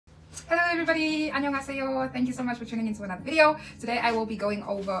Hello everybody, annyeonghaseyo. Thank you so much for tuning into another video. Today I will be going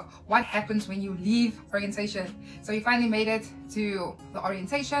over what happens when you leave orientation. So you finally made it to the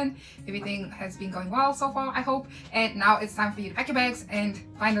orientation. Everything has been going well so far, I hope. And now it's time for you to pack your bags and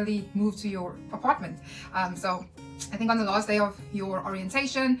finally move to your apartment. So I think on the last day of your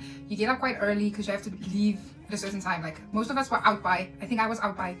orientation, you get up quite early because you have to leave at a certain time. Like most of us were out by, I think I was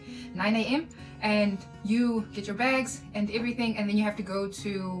out by 9 AM, and you get your bags and everything, and then you have to go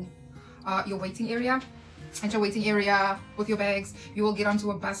to your waiting area. At your waiting area with your bags, you will get onto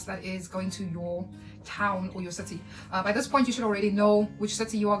a bus that is going to your town or your city. By this point you should already know which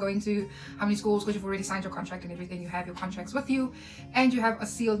city you are going to, how many schools, because you've already signed your contract and everything. You have your contracts with you and you have a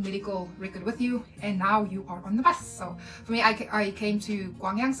sealed medical record with you, and now you are on the bus. So for me, I came to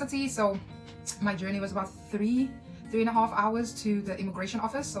Gwangyang city, so my journey was about three and a half hours to the immigration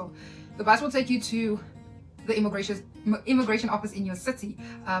office. So the bus will take you to the immigration office in your city.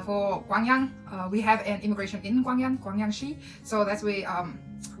 For Gwangyang, we have an immigration in Gwangyang-shi, so that's where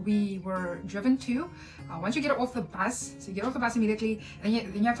we were driven to. Once you get off the bus, so you get off the bus immediately, and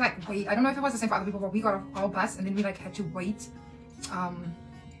then you have to like wait. I don't know if it was the same for other people, but we got off our bus and then we like had to wait.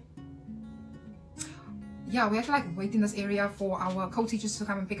 Yeah, we had to like wait in this area for our co-teachers to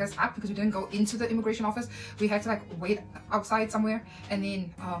come and pick us up, because we didn't go into the immigration office. We had to like wait outside somewhere, and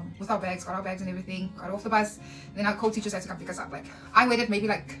then with our bags, got our bags and everything, got off the bus, then our co-teachers had to come pick us up. Like I waited maybe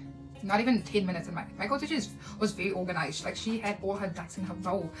like not even 10 minutes, and my co-teacher was very organized. Like she had all her ducks in her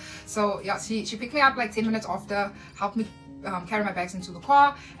row. So yeah, she picked me up like 10 minutes after, helped me carry my bags into the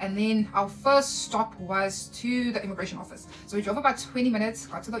car, and then our first stop was to the immigration office. So we drove about 20 minutes,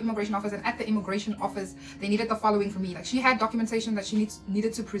 got to the immigration office, and at the immigration office they needed the following from me. Like she had documentation that she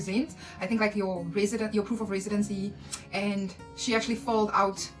needed to present, I think like your proof of residency, and she actually filled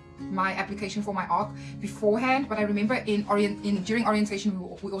out my application for my ARC beforehand. But I remember during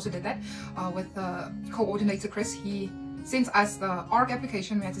orientation we also did that with the coordinator Chris. He sent us the ARC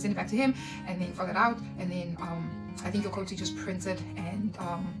application, we had to send it back to him and then fill it out, and then I think your co-teachers print it, and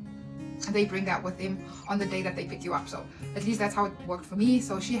they bring that with them on the day that they pick you up. So at least that's how it worked for me.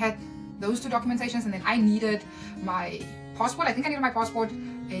 So she had those two documentations, and then I needed my passport. I think I needed my passport,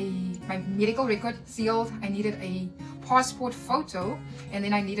 my medical record sealed, I needed a passport photo, and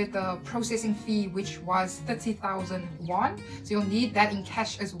then I needed the processing fee, which was 30,000 won. So you'll need that in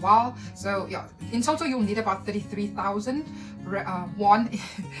cash as well. So yeah, in total you'll need about 33,000 won,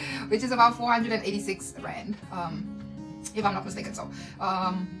 which is about 486 rand, if I'm not mistaken. So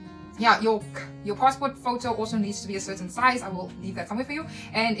yeah, your passport photo also needs to be a certain size. I will leave that somewhere for you,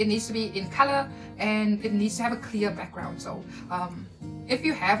 and it needs to be in color, and it needs to have a clear background. So if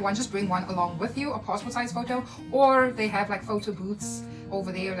you have one, just bring one along with you, a passport size photo, or they have like photo booths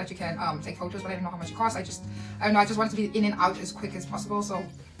over there that you can take photos, but I don't know how much it costs. I don't know, I just wanted to be in and out as quick as possible. So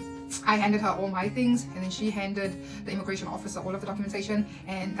I handed her all my things, and then she handed the immigration officer all of the documentation,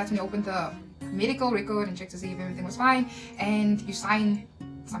 and that's when you opened the medical record and checked to see if everything was fine, and you sign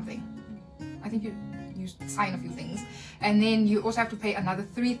something. I think you sign a few things, and then you also have to pay another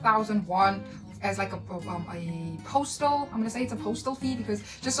 3,000 won as like a postal, I'm gonna say it's a postal fee, because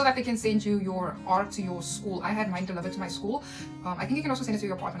just so that they can send you your ARC to your school. I had mine delivered to my school. I think you can also send it to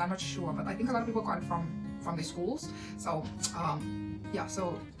your apartment, I'm not sure, but I think a lot of people got it from their schools. So yeah,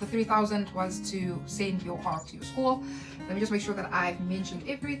 so the 3,000 was to send your ARC to your school. Let me just make sure that I've mentioned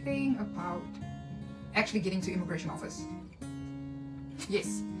everything about actually getting to immigration office.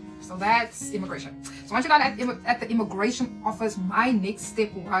 Yes, so that's immigration. So once you're done at the immigration office, my next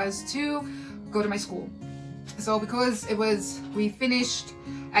step was to go to my school. So because we finished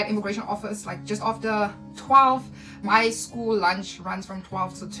at immigration office like just after 12, my school lunch runs from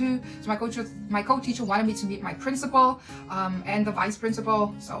 12 to 2. So my co-teacher wanted me to meet my principal and the vice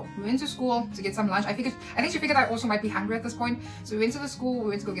principal. So we went to school to get some lunch. I think she figured I also might be hungry at this point. So we went to the school, we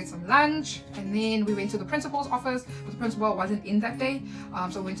went to go get some lunch, and then we went to the principal's office, but the principal wasn't in that day.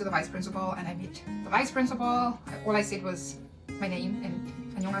 So we went to the vice principal, and I met the vice principal. All I said was my name and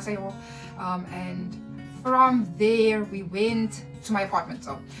annyeonghaseyo, and from there we went to my apartment.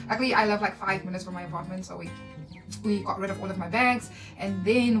 So luckily I live like 5 minutes from my apartment, so we got rid of all of my bags, and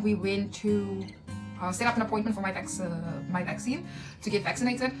then we went to set up an appointment for my vaccine to get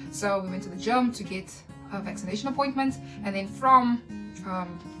vaccinated. So we went to the gym to get a vaccination appointment, and then from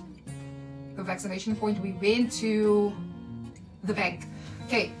the vaccination point we went to the bank.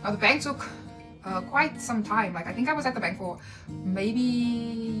 Okay, now the bank took quite some time. Like I think I was at the bank for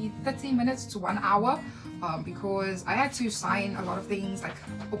maybe 30 minutes to 1 hour, because I had to sign a lot of things. Like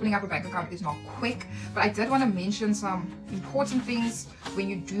opening up a bank account is not quick, but I did want to mention some important things when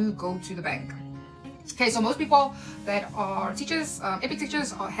you do go to the bank. Okay, so most people that are teachers, EPIK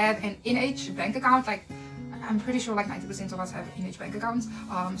teachers, have an NH bank account. Like, I'm pretty sure like 90% of us have NH bank accounts.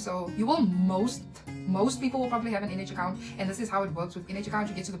 So you will most people will probably have an NH account, and this is how it works with NH account.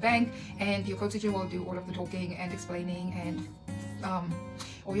 You get to the bank and your co-teacher will do all of the talking and explaining, and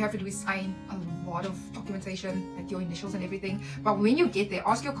all you have to do is sign a lot of documentation, like your initials and everything. But when you get there,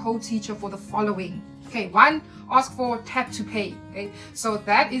 ask your co-teacher for the following. Okay, one, ask for tap to pay. Okay, so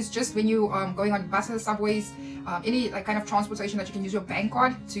that is just when you going on buses, subways, any like kind of transportation that you can use your bank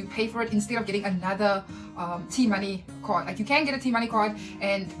card to pay for it instead of getting another T-Money card. Like, you can get a T-Money card,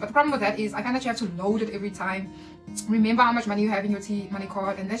 but the problem with that is I find that you have to load it every time. Remember how much money you have in your T-Money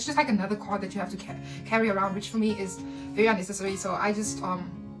card, and that's just like another card that you have to carry around, which for me is very unnecessary. So I just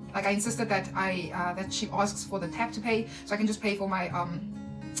like, I insisted that that she asks for the tap to pay, so I can just pay for my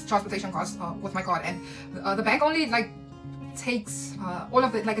transportation costs with my card. And the bank only like takes all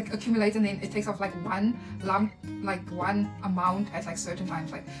of it, like accumulates, and then it takes off like one lump, like one amount at like certain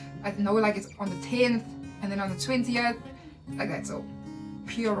times. Like, I know like it's on the 10th and then on the 20th, like that. So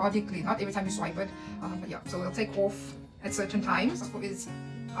periodically, not every time you swipe it, but yeah, so it'll take off at certain times. Is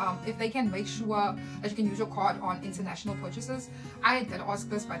if they can make sure that you can use your card on international purchases. I did ask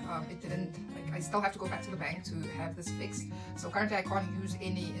this, but it didn't, like, I still have to go back to the bank to have this fixed. So currently I can't use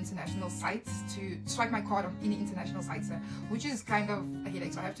any international sites to swipe my card on any international sites, which is kind of a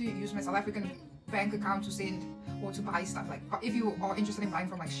headache. So I have to use my South African bank account to send or to buy stuff. Like, if you are interested in buying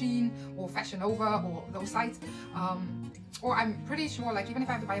from like Shein or Fashion Nova or those sites, or I'm pretty sure, like, even if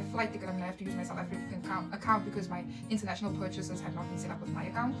I have to buy a flight ticket, I'm gonna have to use my South African account because my international purchases have not been set up with my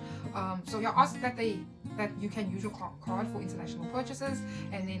account. So yeah, ask that you can use your card for international purchases.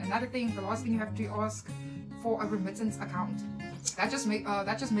 And then another thing, the last thing you have to ask for a remittance account. That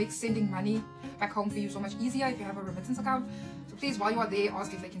just makes sending money back home for you so much easier if you have a remittance account. So please, while you are there,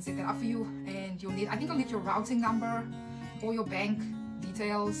 ask if they can set that up for you. And you'll need, I think you'll need your routing number, all your bank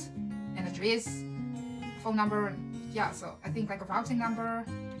details, an address, phone number, and yeah, so I think like a routing number,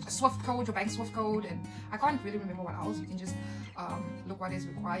 a SWIFT code, your bank SWIFT code, and I can't really remember what else. You can just look what is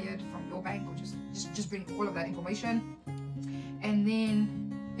required from your bank, or just bring all of that information. And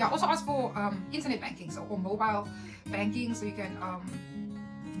then yeah, also ask for internet banking, so, or mobile banking, so you can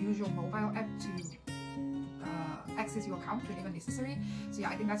use your mobile app to access your account whenever necessary. So yeah,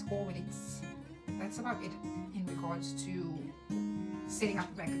 I think that's all. That's about it in regards to setting up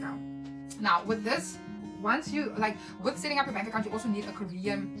a bank account. Now with this, once you, like, with setting up a bank account, you also need a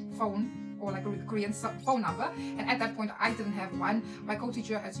Korean phone, or like a Korean phone number. And at that point, I didn't have one. My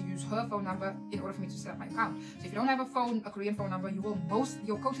co-teacher had to use her phone number in order for me to set up my account. So if you don't have a Korean phone number, your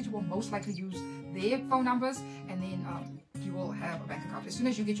co-teacher will most likely use their phone numbers, and then you will have a bank account. As soon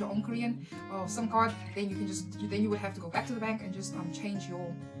as you get your own Korean SIM card, then you can then you would have to go back to the bank and just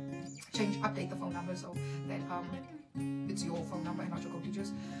update the phone number so that it's your phone number and not your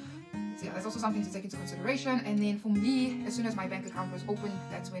co-teacher's. So yeah, that's also something to take into consideration. And then for me, as soon as my bank account was open,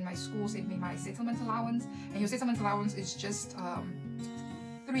 that's when my school sent me my settlement allowance. And your settlement allowance is just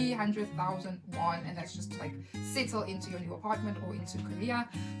 300,000 won, and that's just to like settle into your new apartment or into Korea.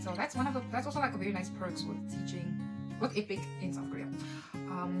 So that's also like a very nice perks with teaching with EPIK in South Korea.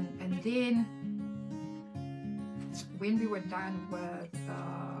 And then when we were done with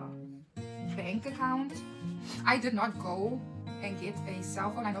the bank account, I did not go and get a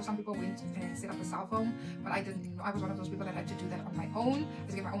cell phone. I know some people went and set up a cell phone, but I didn't. I was one of those people that had to do that on my own. I had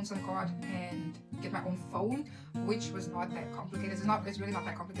to get my own SIM card and get my own phone, which was not that complicated. It's really not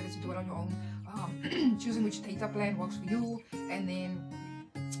that complicated to do it on your own. Choosing which data plan works for you, and then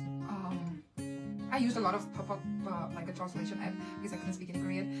I used a lot of pop-up like a translation app because I couldn't speak any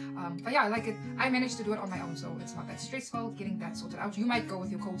Korean. But yeah, I like it. I managed to do it on my own, so it's not that stressful getting that sorted out. You might go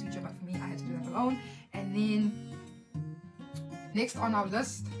with your co-teacher, but for me, I had to do that alone. And then next on our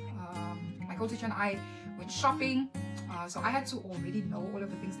list, my co-teacher and I went shopping. So I had to already know all of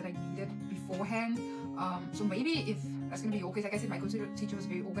the things that I needed beforehand. So maybe if that's gonna be your case, like I said, my co-teacher was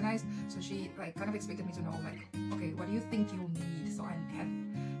very organized, so she like kind of expected me to know like, okay, what do you think you'll need? So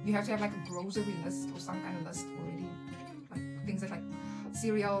you have to have like a grocery list or some kind of list already, like things that like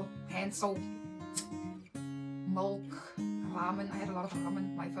cereal, hand soap, milk, ramen. I had a lot of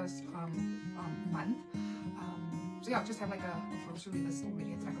ramen my first month. So yeah, just have like a grocery list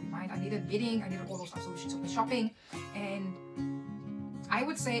already at the back of your mind. I needed bedding, I needed all those stuff, so she took me shopping. And I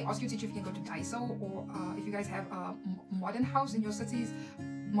would say ask your teacher if you can go to Daiso, or if you guys have a Modern House in your cities.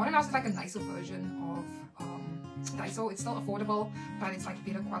 Modern House is like a nicer version of Daiso. It's still affordable, but it's like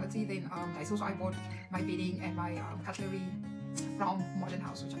better quality than Daiso. So I bought my bedding and my cutlery from Modern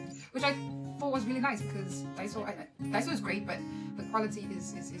House, which I thought was really nice, because Daiso is great, but the quality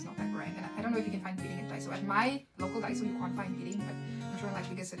is not that great. And I don't know if you can find bedding at Daiso. At my local Daiso you can't find bedding, but I'm sure in like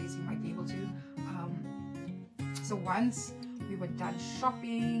bigger cities you might be able to. So once we were done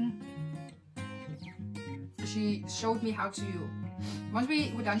shopping, she showed me how to, once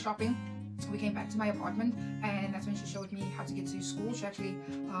we were done shopping, we came back to my apartment, and that's when she showed me how to get to school. She actually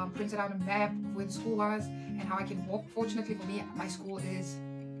printed out a map of where the school was and how I can walk. Fortunately for me, my school is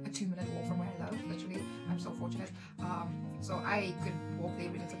a 2-minute walk from where I live, literally. I'm so fortunate. So I could walk there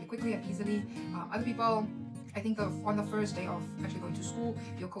relatively quickly and easily. Other people, I think on the first day of actually going to school,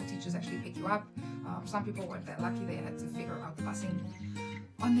 your co-teachers actually pick you up. Some people weren't that lucky, they had to figure out the busing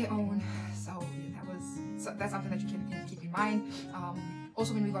on their own. So that's something that you can keep in mind.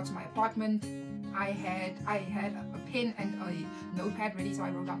 Also, when we got to my apartment, I had a pen and a notepad ready, so I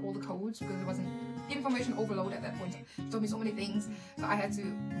wrote down all the codes, because it wasn't information overload at that point. She told me so many things, so I had to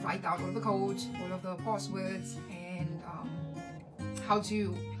write down all of the codes, all of the passwords, and how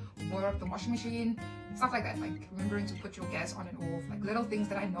to work the washing machine, stuff like that, like remembering to put your gas on and off, like little things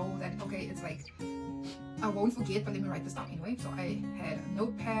that I know that, okay, it's like I won't forget, but let me write this down anyway. So I had a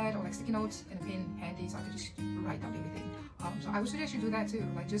notepad or like sticky notes and a pen handy, so I could just write down everything. So I would suggest you do that too,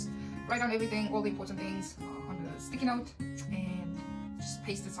 like just write down everything, all the important things on the sticky note, and just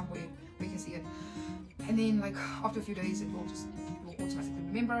paste it somewhere where you can see it. And then like after a few days, it will automatically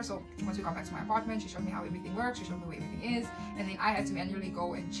remember. So once we got back to my apartment, she showed me how everything works, she showed me where everything is, and then I had to manually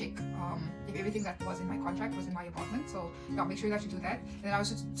go and check if everything that was in my contract was in my apartment. So yeah, make sure that you do that. And then I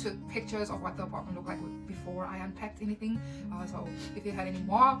also took pictures of what the apartment looked like before I unpacked anything. So if it had any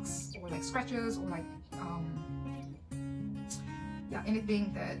marks or like scratches or like yeah,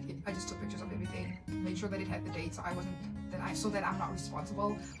 anything that I just took pictures of everything, made sure that it had the date, so so that I'm not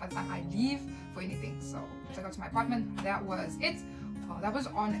responsible by the time I leave for anything. So once I got to my apartment, that was it. That was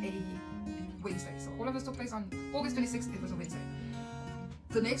on a Wednesday. So all of this took place on August 26th. It was a Wednesday.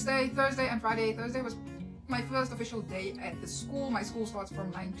 The next day, Thursday and Friday. Thursday was my first official day at the school. My school starts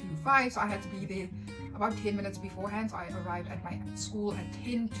from 9 to 5, so I had to be there about 10 minutes beforehand. So I arrived at my school at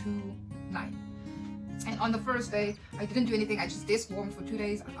 10 to 9. And on the first day, I didn't do anything. I just desk warmed for 2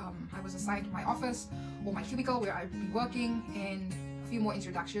 days. I was assigned my office or my cubicle where I'd be working, and a few more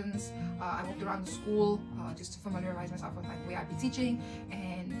introductions. I walked around the school just to familiarize myself with like where I'd be teaching,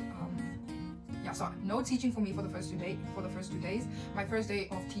 and yeah, so no teaching for me for the first 2 days. My first day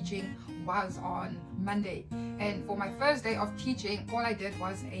of teaching was on Monday, and for my first day of teaching, all I did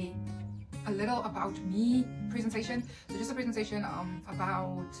was a little about me presentation. So just a presentation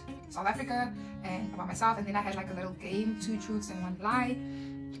about South Africa and about myself, and then I had like a little game, 2 truths and 1 lie,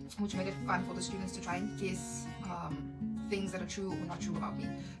 which made it fun for the students to try and guess things that are true or not true about me.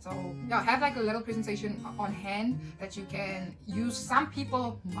 So yeah, I have like a little presentation on hand that you can use. Some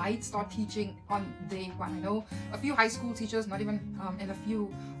people might start teaching on day 1. I know a few high school teachers, not even and a few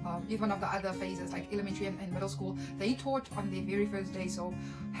even of the other phases like elementary and middle school, they taught on their very first day. So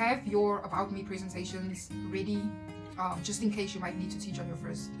have your about me presentations ready just in case you might need to teach on your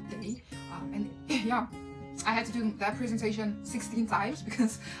first day. And yeah, I had to do that presentation 16 times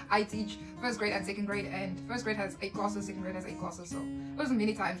because I teach first grade and second grade, and first grade has 8 classes, second grade has 8 classes, so it was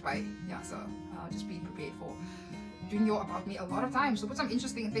many times by, yeah, so just be prepared for doing your about me a lot of times. So put some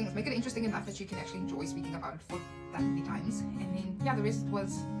interesting things, make it interesting enough that you can actually enjoy speaking about it for that many times. And then yeah, the rest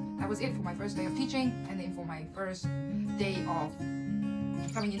that was it for my first day of teaching, and then for my first day of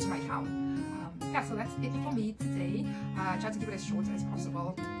coming into my town. Yeah, so that's it for me today. I tried to keep it as short as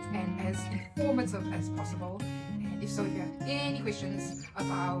possible and as informative as possible. And if so, if you have any questions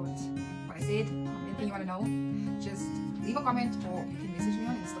about what I said, anything you want to know, just leave a comment or you can message me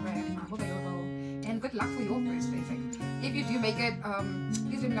on Instagram. I'm available. And good luck for your first days. Like, if you do make it,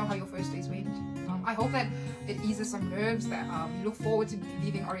 please let me know how your first days went. I hope that it eases some nerves, that you look forward to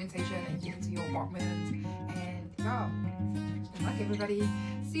leaving orientation and getting to your apartment. And yeah, good luck everybody.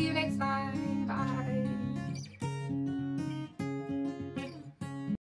 See you next time.